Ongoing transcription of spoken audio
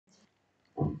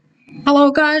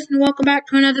Hello guys, and welcome back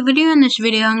to another video. In this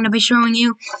video I'm going to be showing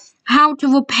you how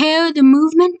to repair the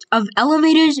movement of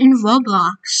elevators in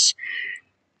Roblox.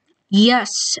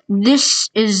 Yes, this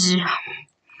is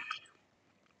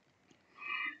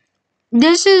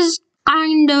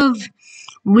kind of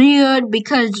weird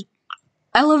because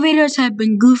elevators have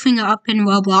been goofing up in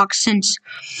Roblox since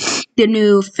the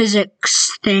new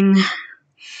physics thing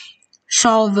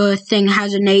solver thing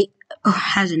has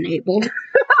enabled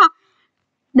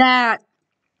that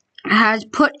has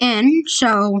put in,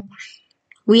 so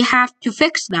we have to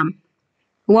fix them.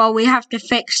 Well, we have to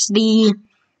fix the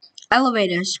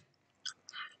elevators.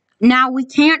 Now, we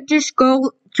can't just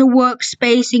go to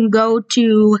workspace and go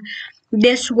to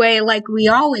this way like we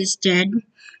always did,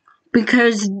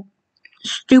 because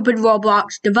stupid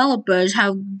Roblox developers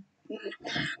have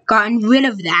gotten rid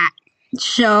of that.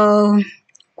 So,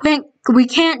 we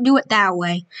can't do it that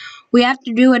way. We have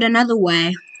to do it another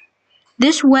way.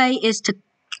 This way is to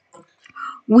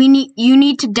you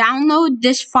need to download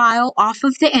this file off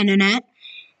of the internet.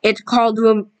 It's called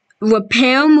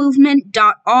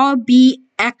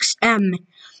repairmovement.rbxm,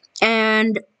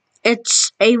 and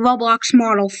it's a Roblox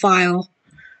model file.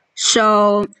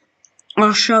 So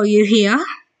I'll show you here.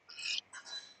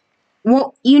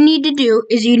 What you need to do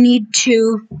is you need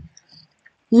to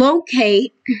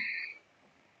locate.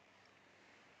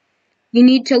 You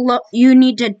need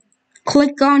to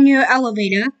click on your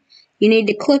elevator. You need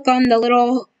to click on the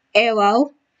little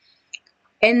arrow,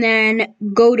 and then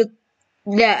go to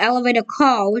the elevator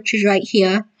call, which is right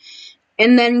here,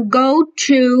 and then go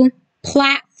to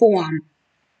platform.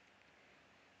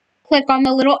 Click on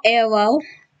the little arrow,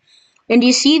 and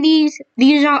you see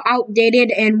these are outdated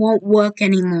and won't work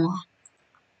anymore.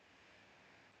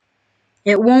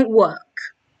 It won't work.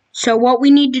 So what we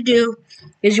need to do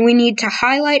is we need to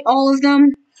highlight all of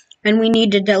them, and we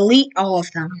need to delete all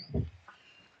of them.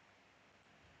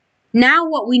 Now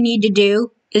what we need to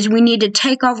do is we need to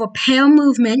take our repair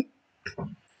movement,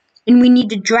 and we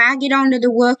need to drag it onto the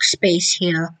workspace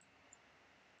here.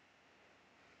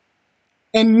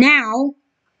 And now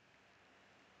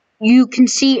you can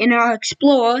see in our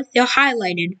Explorer, they're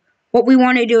highlighted. What we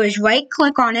want to do is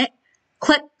right-click on it,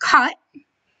 click Cut,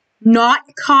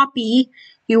 not Copy.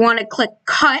 You want to click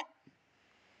Cut,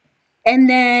 and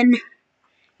then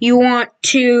you want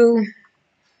to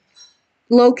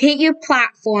locate your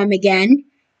platform again.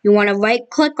 You want to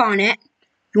right-click on it.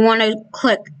 You want to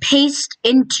click Paste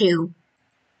Into.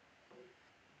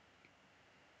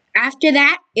 After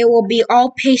that, it will be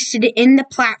all pasted in the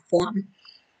platform.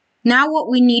 Now what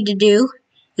we need to do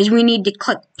is we need to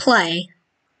click Play.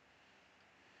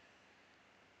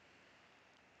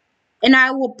 And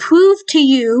I will prove to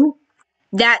you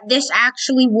that this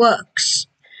actually works,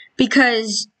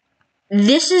 because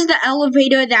this is the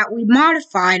elevator that we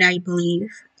modified, I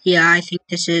believe. Yeah, I think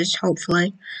this is,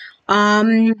 hopefully.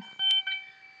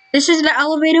 This is the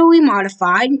elevator we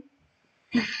modified.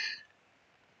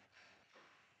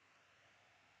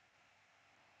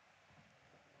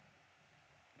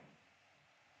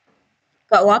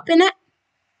 Go up in it.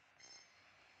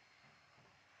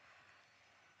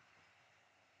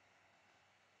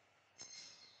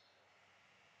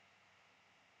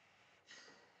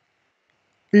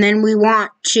 And then we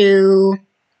want to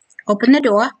open the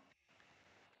door.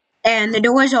 And the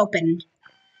door is opened.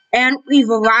 And we've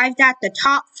arrived at the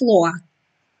top floor.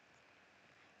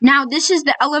 Now this is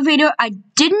the elevator I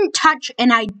didn't touch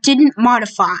and I didn't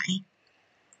modify.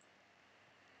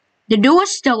 The door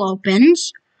still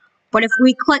opens, but if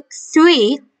we click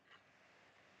 3,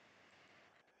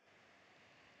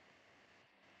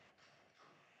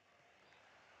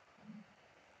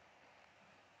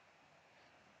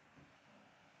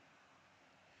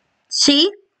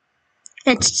 see?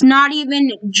 It's not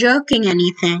even jerking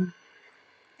anything.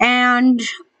 And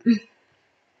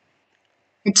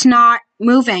it's not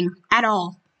moving at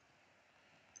all.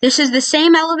 This is the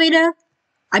same elevator.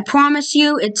 I promise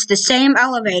you, it's the same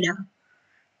elevator.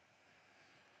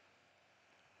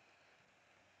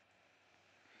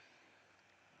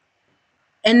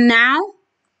 And now,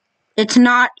 it's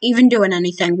not even doing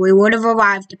anything. We would have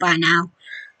arrived by now.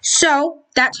 So,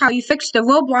 that's how you fix the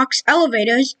Roblox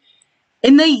elevators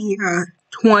in the year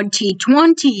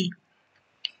 2020.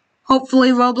 Hopefully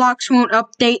Roblox won't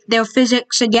update their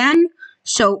physics again,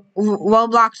 so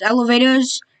Roblox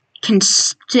elevators can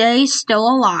stay still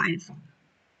alive.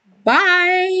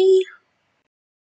 Bye!